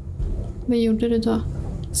 Vad gjorde du då?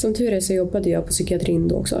 Som tur är så jobbade jag på psykiatrin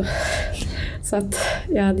då också. Så att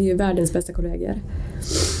jag hade ju världens bästa kollegor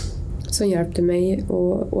som hjälpte mig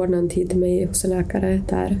och ordnade en tid till mig hos en läkare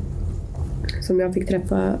där som jag fick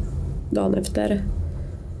träffa dagen efter.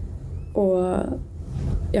 Och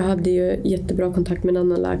jag hade ju jättebra kontakt med en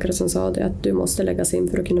annan läkare som sa det att du måste läggas in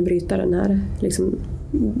för att kunna bryta det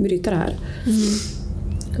här.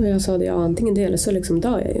 Och jag sa det, ja, antingen det eller så liksom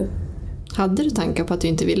dör jag ju. Hade du tankar på att du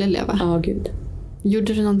inte ville leva? Ja, gud.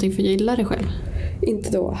 Gjorde du någonting för att gilla dig själv?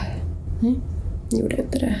 Inte då. Gjorde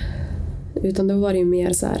inte det. Utan då var det ju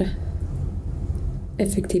mer så här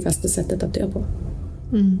effektivaste sättet att dö på.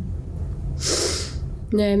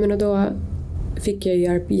 Nej, men då fick jag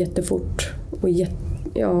hjälp jättefort. Och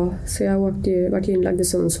så jag vart inlagd i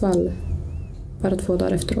Sundsvall bara 2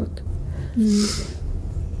 dagar efteråt.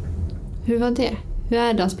 Hur var det? Hur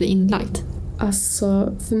är det att bli inlagd?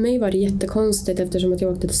 Alltså, för mig var det jättekonstigt eftersom att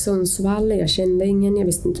jag åkte till Sundsvall. Jag kände ingen, jag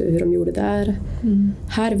visste inte hur de gjorde där.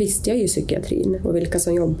 Här visste jag ju psykiatrin och vilka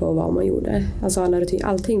som jobbade och vad man gjorde. Alltså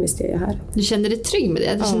allting visste jag ju här. Du kände dig trygg med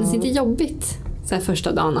det? Det kändes inte jobbigt så här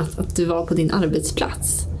första dagen att du var på din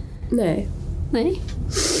arbetsplats? Nej.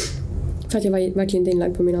 För att jag var verkligen inte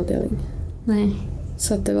inlagd på min avdelning. Nej.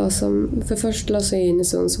 Så att det var som, för först lades jag in i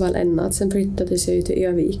Sundsvall en natt, sen flyttades jag till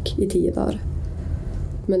Övik i 10 dagar.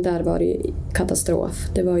 Men där var det ju katastrof.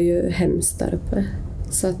 Det var ju hemskt där uppe.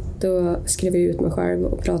 Så att då skrev jag ut mig själv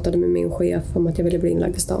och pratade med min chef om att jag ville bli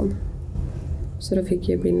inlagd i stan. Så då fick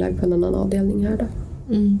jag bli inlagd på en annan avdelning här då.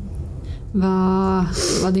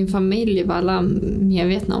 Var din familj, var alla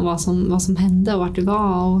medvetna om vad som hände och vart du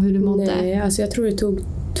var och hur du mådde? Nej, alltså jag tror det tog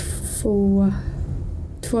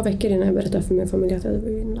 2 veckor innan jag berättade för min familj att jag hade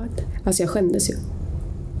blivit inlagd. Alltså jag skämdes ju.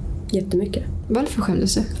 Jättemycket. Varför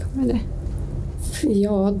skämdes du? Vad är det?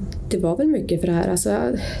 Ja, det var väl mycket för det här. Alltså,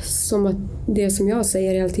 som att det som jag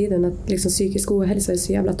säger hela tiden, att liksom psykisk ohälsa är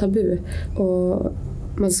så jävla tabu. Och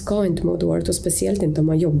man ska inte må dåligt, och speciellt inte om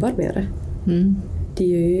man jobbar med det. Det är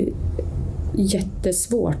ju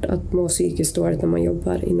jättesvårt att må psykiskt dåligt när man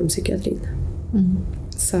jobbar inom psykiatrin.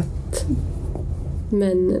 Så att,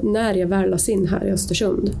 men när jag väl lades in här i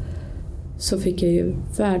Östersund så fick jag ju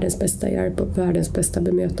världens bästa hjälp och världens bästa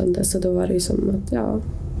bemötande. Så då var det ju som att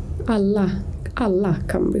alla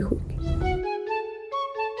kan bli sjuk.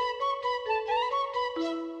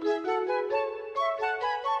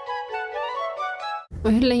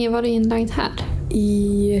 Och hur länge var du inlagd här?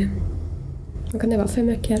 Vad kan det vara? 5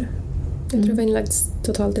 veckor. Jag tror jag var inlagd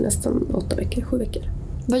totalt i nästan 8 veckor, 7 veckor.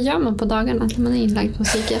 Vad gör man på dagarna när man är inlagd på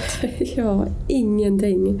psyket? Ja,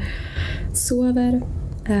 ingenting. Sover,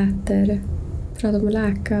 äter, pratar med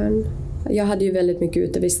läkaren. Jag hade ju väldigt mycket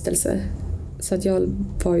utevistelse. Så att jag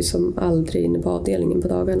var ju som aldrig inne på avdelningen på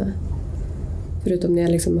dagarna. Förutom när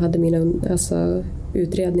jag liksom hade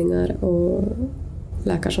utredningar och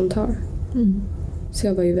läkarsamtal. Så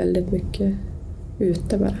jag var ju väldigt mycket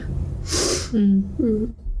ute bara.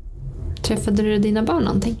 Träffade du dina barn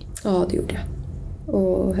någonting? Ja, det gjorde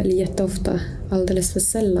jag. Eller jätteofta, alldeles för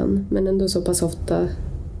sällan. Men ändå så pass ofta,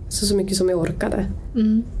 så mycket som jag orkade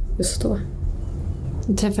just då.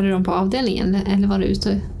 Träffade du dem på avdelningen eller var du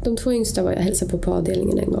ute? De 2 yngsta var jag hälsade på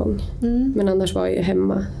avdelningen en gång. Men annars var jag ju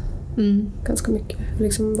hemma ganska mycket.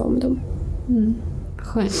 Liksom var med dem.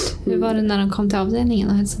 Skönt. Hur var det när de kom till avdelningen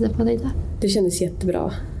och hälsade på dig där? Det kändes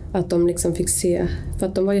jättebra att de liksom fick se. För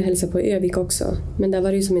att de var ju hälsade på Övik också. Men där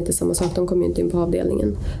var det ju som inte samma sak. De kom ju inte in på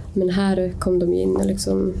avdelningen. Men här kom de in och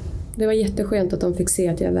liksom... Det var jätteskönt att de fick se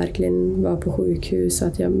att jag verkligen var på sjukhus och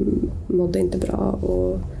att jag mådde inte bra.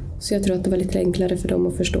 Så jag tror att det var lite enklare för dem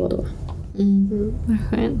att förstå då. Vad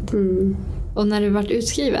skönt. Och när du var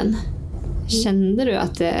utskriven, kände du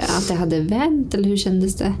att det hade vänt? Eller hur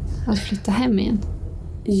kändes det att flytta hem igen?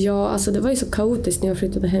 Ja, alltså det var ju så kaotiskt när jag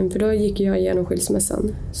flyttade hem. För då gick jag igenom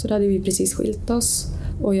skilsmässan. Så då hade vi precis skilt oss.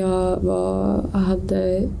 Och jag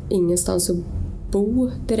hade ingenstans att bo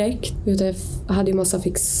direkt. Utan jag hade ju massa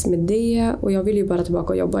fix med det. Och jag ville ju bara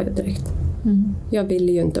tillbaka och jobba direkt. Jag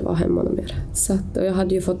ville ju inte vara hemma någon mer. Och jag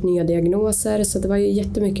hade ju fått nya diagnoser. Så det var ju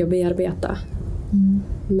jättemycket att bearbeta.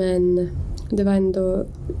 Men det var ändå...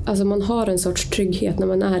 Alltså man har en sorts trygghet när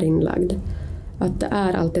man är inlagd. Att det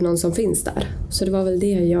är alltid någon som finns där. Så det var väl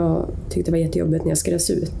det jag tyckte var jättejobbigt när jag skrevs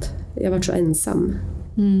ut. Jag var så ensam.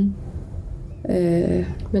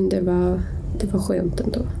 Men det var skönt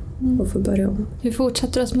ändå att få börja om. Hur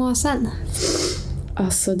fortsatte du att må sen?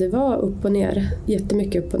 Alltså det var upp och ner.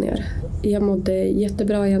 Jättemycket upp och ner. Jag mådde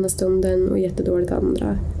jättebra i ena stunden och jättedåligt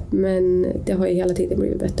andra. Men det har ju hela tiden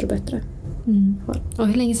blivit bättre och bättre. Och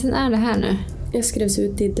hur länge sedan är det här nu? Jag skrevs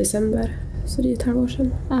ut i december. Så det är ett halvår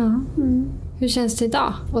sedan. Ja. Hur känns det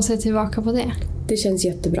idag att se tillbaka på det? Det känns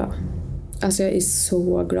jättebra. Alltså jag är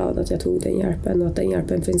så glad att jag tog den hjälpen och att den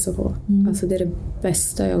hjälpen finns att få. Alltså det är det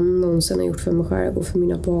bästa jag någonsin har gjort för mig själv och för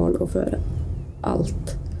mina barn och för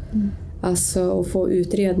allt. Alltså att få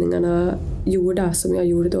utredningarna gjorda som jag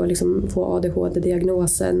gjorde då, liksom få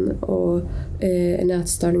ADHD-diagnosen och en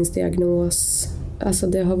ätstörningsdiagnos. Alltså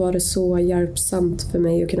det har varit så hjälpsamt för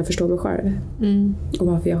mig att kunna förstå mig själv. Och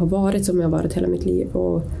varför jag har varit som jag har varit hela mitt liv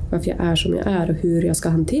och varför jag är som jag är och hur jag ska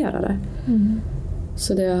hantera det.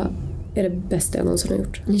 Så det är det bästa jag någonsin har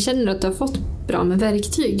gjort. Jag känner att du har fått bra med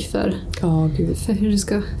verktyg för hur du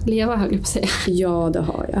ska leva, höll jag på att säga. Ja, det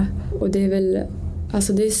har jag. Och det är väl...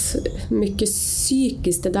 Alltså det är mycket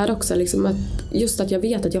psykiskt det där också. Liksom att jag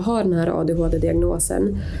vet att jag har den här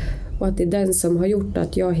ADHD-diagnosen. Och att det är den som har gjort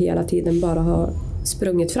att jag hela tiden bara har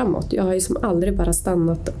sprungit framåt. Jag har ju som aldrig bara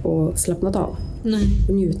stannat och slappnat av.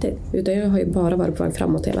 Och njutit. Utan jag har ju bara varit på väg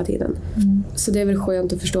framåt hela tiden. Så det är väl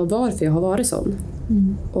skönt att förstå varför jag har varit sån.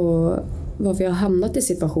 Och varför jag har hamnat i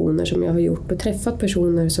situationer som jag har gjort. Och träffat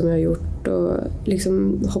personer som jag har gjort. Och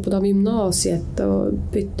liksom hoppat av gymnasiet och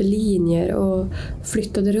bytte linjer. Och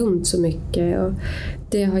flyttade runt så mycket. Och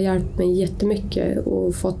det har hjälpt mig jättemycket.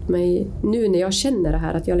 Och fått mig, nu när jag känner det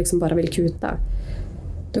här att jag liksom bara vill kuta.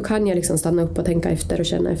 Då kan jag liksom stanna upp och tänka efter och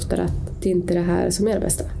känna efter att det inte är det här som är det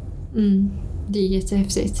bästa. Det är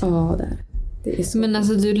jättehäftigt. Ja, det är så. Men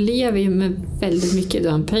alltså du lever ju med väldigt mycket. Du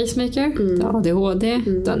har en pacemaker, du har ADHD,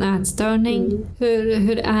 du har en ätstörning.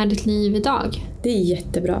 Hur är ditt liv idag? Det är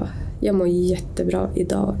jättebra. Jag mår jättebra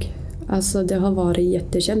idag. Alltså det har varit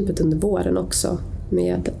jättekämpigt under våren också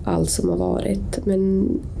med allt som har varit. Men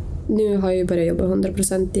nu har jag ju börjat jobba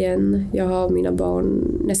 100% igen. Jag har mina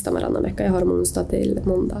barn nästan varannan vecka. Jag har dem onsdag till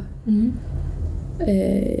måndag.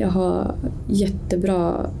 Jag har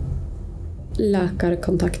jättebra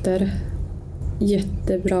läkarkontakter.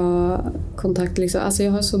 Jättebra kontakt. Liksom. Alltså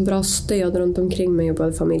jag har så bra stöd runt omkring mig och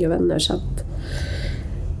både familj och vänner. Så att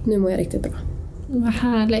nu mår jag riktigt bra. Vad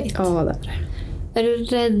härligt. Ja, det är det. Är du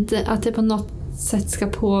rädd att det på något sätt ska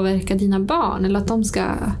påverka dina barn? Eller att de ska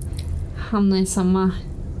hamna i samma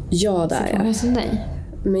situation som dig?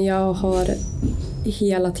 Men jag har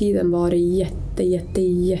hela tiden varit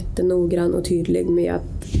jättenoggrann och tydlig med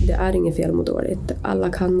att det är inget fel att må dåligt. Alla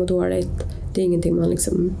kan må dåligt. Det är ingenting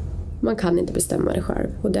man kan inte bestämma det själv.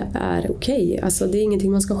 Och det är okej. Alltså det är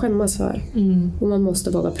ingenting man ska skämmas för. Och man måste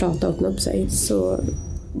våga prata och öppna upp sig. Så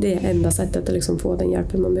det är enda sättet att liksom få den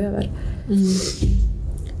hjälpen man behöver.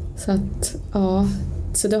 Så att, ja.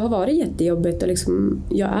 Så det har varit jättejobbigt. Och liksom,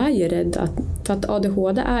 jag är ju rädd för att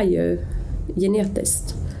ADHD är ju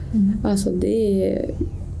genetiskt. Alltså det är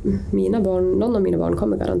mina barn, någon av mina barn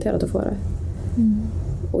kommer garanterat att få det.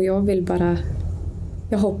 Och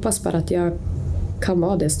jag hoppas bara att jag kan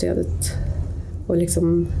vara det stödet och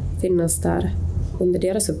liksom finnas där under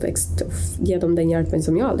deras uppväxt och ge dem den hjälpen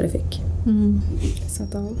som jag aldrig fick. Så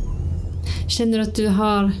att, ja. Känner du att du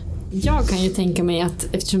har... Jag kan ju tänka mig att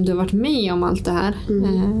eftersom du har varit med om allt det här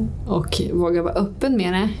och vågar vara öppen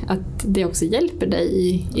med det, att det också hjälper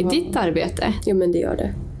dig i ditt arbete. Ja, men det gör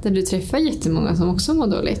det. Där du träffar jättemånga som också mår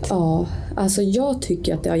dåligt. Ja, alltså jag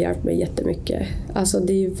tycker att det har hjälpt mig jättemycket. Alltså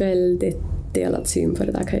det är ju väldigt delad syn på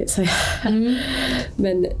det där, kan jag säga.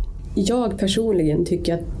 Men jag personligen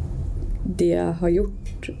tycker att det har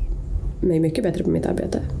gjort mig mycket bättre på mitt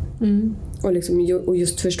arbete. Och, liksom, och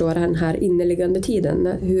just förstå den här inneliggande tiden,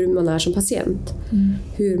 hur man är som patient.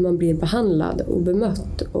 Hur man blir behandlad och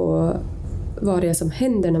bemött och vad det är som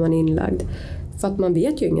händer när man är inlagd. För att man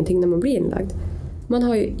vet ju ingenting när man blir inlagd. Man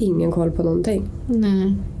har ju ingen koll på någonting.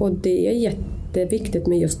 Nej. Och det är jätteviktigt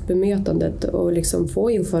med just bemötandet och liksom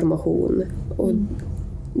få information. Och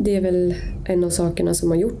det är väl en av sakerna som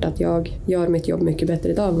har gjort att jag gör mitt jobb mycket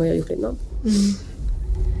bättre idag än vad jag gjort innan.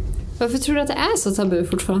 Varför tror du att det är så tabu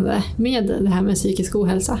fortfarande med det här med psykisk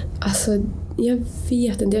ohälsa? Alltså, jag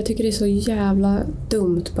vet inte. Jag tycker det är så jävla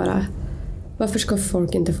dumt bara. Varför ska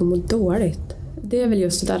folk inte få må dåligt? Det är väl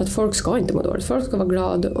just det där att folk ska inte må dåligt. Folk ska vara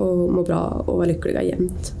glad och må bra och vara lyckliga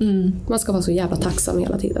jämt. Man ska vara så jävla tacksam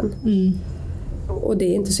hela tiden. Och det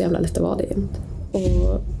är inte så jävla lätt att vara det jämt.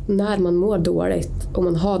 Och när man mår dåligt och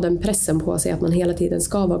man har den pressen på sig att man hela tiden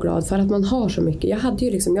ska vara glad för att man har så mycket.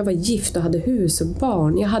 Jag var gift och hade hus och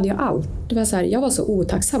barn. Jag hade ju allt. Det var så här, jag var så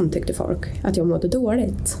otacksam tyckte folk att jag mådde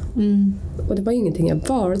dåligt. Och det var ju ingenting jag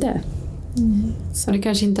valde. Så det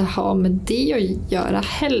kanske inte har med det att göra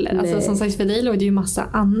heller. Alltså, som sagt, för dig låg det ju massa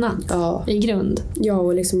annat i grund. Ja,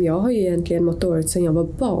 och liksom, jag har ju egentligen mått dåligt sedan jag var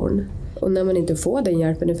barn. Och när man inte får den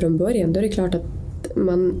hjälpen från början, då är det klart att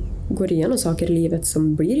man går igenom saker i livet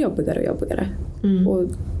som blir jobbigare och jobbigare. Och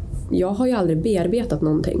jag har ju aldrig bearbetat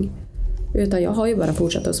någonting. Utan jag har ju bara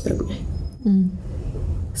fortsatt att sprunga.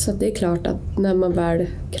 Så att det är klart att när man väl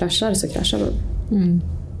kraschar så kraschar man.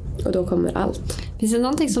 Och då kommer allt. Finns det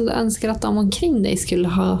någonting som du önskar att de omkring dig skulle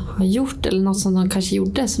ha gjort? Eller något som de kanske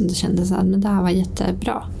gjorde som du kände så här, men det här var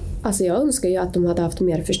jättebra? Alltså jag önskar ju att de hade haft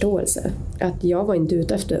mer förståelse. Att jag var inte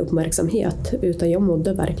ute efter uppmärksamhet. Utan jag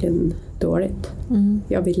mådde verkligen dåligt.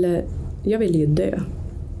 Jag ville ju dö.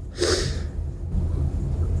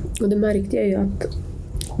 Och det märkte jag ju att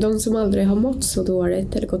de som aldrig har mått så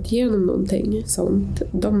dåligt eller gått igenom någonting sånt,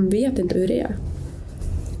 de vet inte hur det är.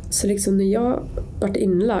 Så liksom när jag vart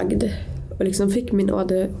inlagd och liksom fick min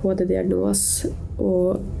ADHD-diagnos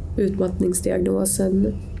och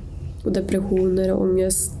utmattningsdiagnosen och depressioner och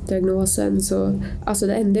ångestdiagnosen, så alltså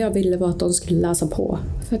det enda jag ville var att de skulle läsa på.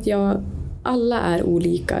 För att alla är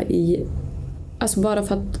olika i, alltså bara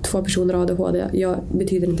för att 2 personer har ADHD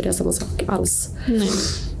betyder inte det samma sak alls. Nej.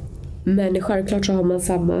 Men självklart så har man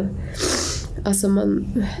samma, alltså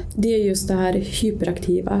det är just det här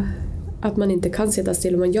hyperaktiva. Att man inte kan sitta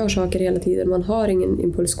still och man gör saker hela tiden. Man har ingen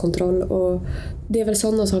impulskontroll. Och det är väl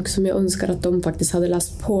sådana saker som jag önskar att de faktiskt hade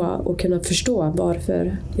läst på och kunnat förstå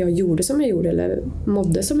varför jag gjorde som jag gjorde eller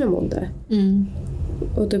mådde som jag mådde.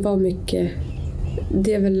 Och det var mycket.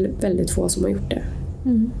 Det är väl väldigt få som har gjort det.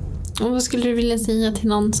 Och vad skulle du vilja säga till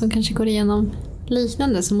någon som kanske går igenom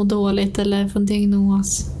liknande, som mår dåligt eller får en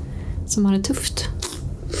diagnos, som har det tufft?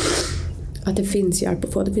 Att det finns hjälp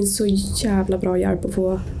att få. Det finns så jävla bra hjälp att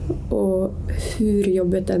få. Och hur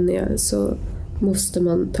jobbet än är så måste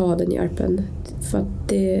man ta den hjälpen. För att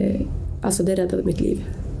det räddade mitt liv.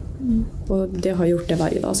 Och det har gjort det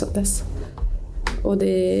varje dag sedan dess. Och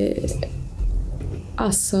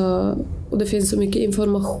och det finns så mycket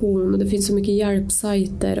information och det finns så mycket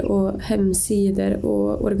hjälpsajter och hemsidor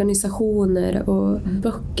och organisationer och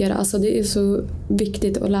böcker. Alltså det är så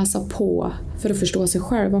viktigt att läsa på för att förstå sig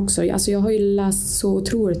själv också. Alltså jag har ju läst så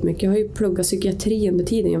otroligt mycket. Jag har ju pluggat psykiatri under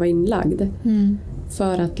tiden jag var inlagd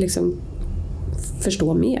för att liksom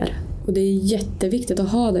förstå mer. Och det är jätteviktigt att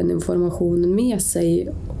ha den informationen med sig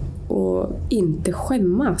och inte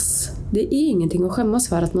skämmas. Det är ingenting att skämmas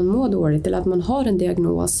för att man mår dåligt eller att man har en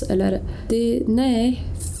diagnos.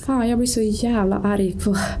 Jag blir så jävla arg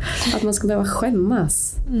på att man ska behöva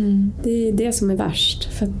skämmas. Det är det som är värst.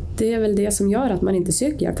 För det är väl det som gör att man inte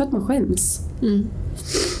söker hjälp, för att man skäms.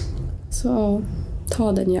 Så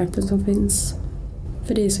ta den hjälpen som finns.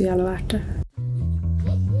 För det är så jävla värt det.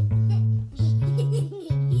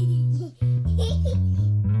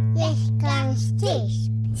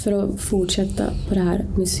 För att fortsätta på det här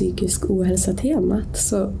med psykisk ohälsa-temat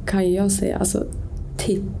så kan jag säga, alltså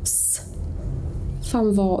tips.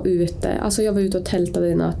 Fan, var ute. Alltså jag var ute och tältade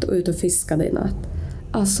i natt och ute och fiskade i natt.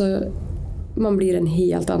 Alltså man blir en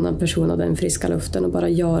helt annan person av den friska luften och bara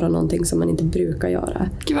göra någonting som man inte brukar göra.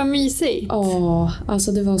 Gud vad mysigt. Ja,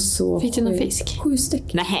 alltså det var så... Fick du någon fisk? 7 stycken.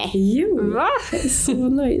 Nej. Jo, va? Jag är så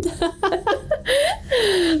nöjd.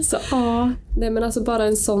 Så ja, nej men alltså bara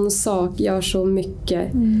en sån sak gör så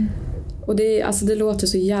mycket. Och det låter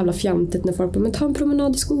så jävla fjantigt när folk bara, men ta en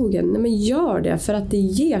promenad i skogen. Nej men gör det, för att det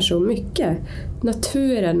ger så mycket.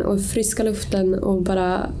 Naturen och friska luften och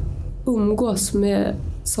bara umgås med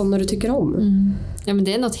sådana du tycker om. Ja, men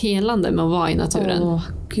det är något helande med att vara i naturen.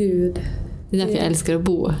 Gud. Det är därför jag älskar att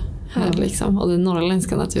bo här liksom. Och den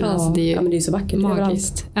norrländska naturen. Ja, alltså det är men det är så vackert.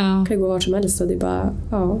 magiskt. Ja. Kan gå vart som helst och det är bara,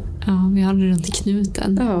 ja, vi har det runt i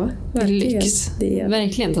knuten. Ja, verkligen. Lyx.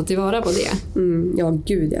 Verkligen, ta tillvara på det. Ja,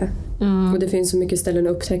 gud ja. Och det finns så mycket ställen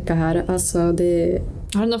att upptäcka här. Alltså det...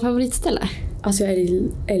 Har du någon favoritställe? Alltså jag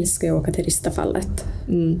älskar att åka till Ristafallet.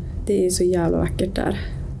 Det är så jävla vackert där.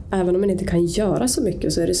 Även om man inte kan göra så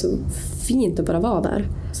mycket så är det så fint att bara vara där.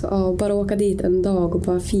 Så bara åka dit en dag och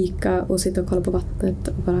bara fika och sitta och kolla på vattnet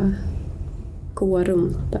och bara gå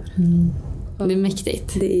runt där. Det är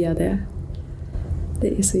mäktigt. Det är det.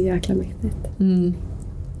 Det är så jäkla mäktigt.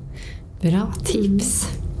 Bra tips.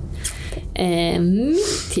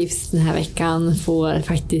 Mitt tips den här veckan får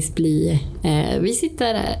faktiskt bli... vi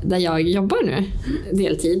sitter där jag jobbar nu,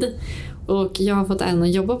 deltid. Och jag har fått att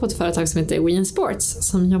jobba på ett företag som heter Win Sports,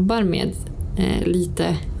 som jobbar med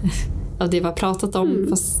lite av det vi har pratat om,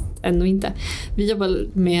 fast ändå inte. Vi jobbar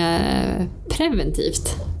med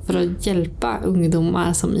preventivt för att hjälpa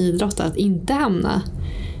ungdomar som idrottar att inte hamna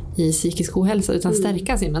i psykisk ohälsa utan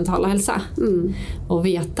stärka sin mentala hälsa. Och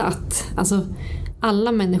veta att alltså,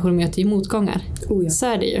 alla människor möter ju motgångar. Ja. Så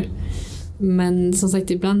är det ju. Men som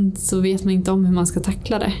sagt, ibland så vet man inte om hur man ska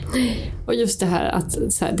tackla det. Och just det här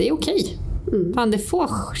att så här, det är okej. Fan, det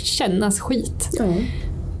får kännas skit. Ja.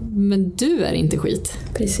 Men du är inte skit.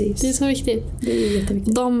 Precis. Det är så viktigt. Det är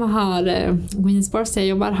jätteviktigt. De har, Win Sports där jag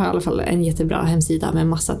jobbar har i alla fall en jättebra hemsida med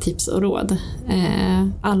massa tips och råd.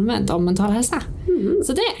 Allmänt om mental hälsa.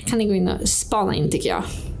 Så det kan ni gå in och spana in, tycker jag.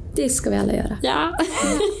 Det ska vi alla göra. Ja.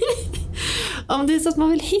 Om det är så att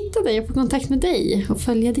man vill hitta dig och få kontakt med dig och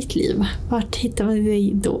följa ditt liv, vart hittar man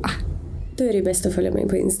dig då? Då är det bäst att följa mig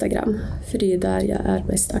på Instagram, för det är där jag är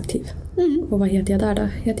mest aktiv. Och vad heter jag där då?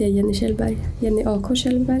 Heter jag Jenny Kjellberg? Jenny A.K.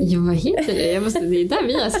 Kjellberg? Jo, vad heter det? Det är där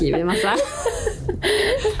vi har skrivit en massa.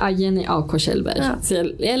 Jenny A.K. Kjellberg. Ja. Så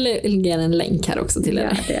jag lägger en länk här också till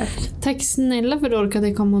er. Det. Tack snälla för att du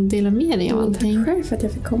orkade komma och dela med dig av allting. Tack själv för att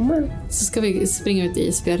jag fick komma. Så ska vi springa ut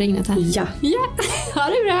i spöregnet här. Ja. Ha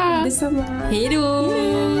det bra. Detsamma. Hej då.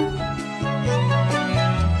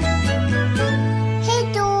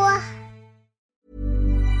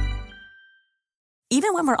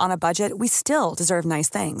 Even when we're on a budget, we still deserve nice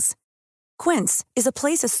things. Quince is a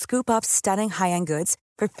place to scoop up stunning high-end goods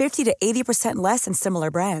for 50 to 80% less than similar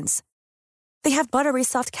brands. They have buttery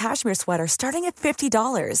soft cashmere sweaters starting at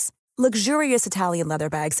 $50, luxurious Italian leather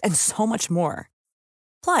bags, and so much more.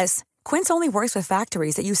 Plus, Quince only works with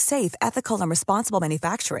factories that use safe, ethical, and responsible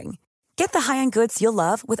manufacturing. Get the high-end goods you'll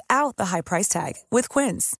love without the high price tag with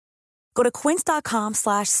Quince. Go to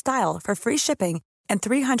quince.com/style for free shipping and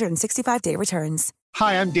 365-day returns.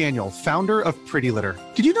 Hi, I'm Daniel, founder of Pretty Litter.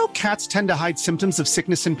 Did you know cats tend to hide symptoms of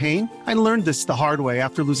sickness and pain? I learned this the hard way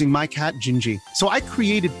after losing my cat, Gingy. So I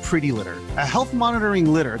created Pretty Litter, a health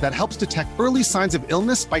monitoring litter that helps detect early signs of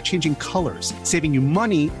illness by changing colors, saving you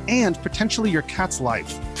money and potentially your cat's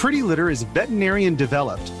life. Pretty Litter is veterinarian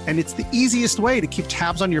developed, and it's the easiest way to keep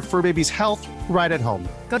tabs on your fur baby's health right at home.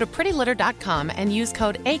 Go to prettylitter.com and use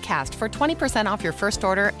code ACAST for 20% off your first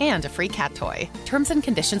order and a free cat toy. Terms and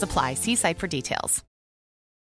conditions apply. See site for details.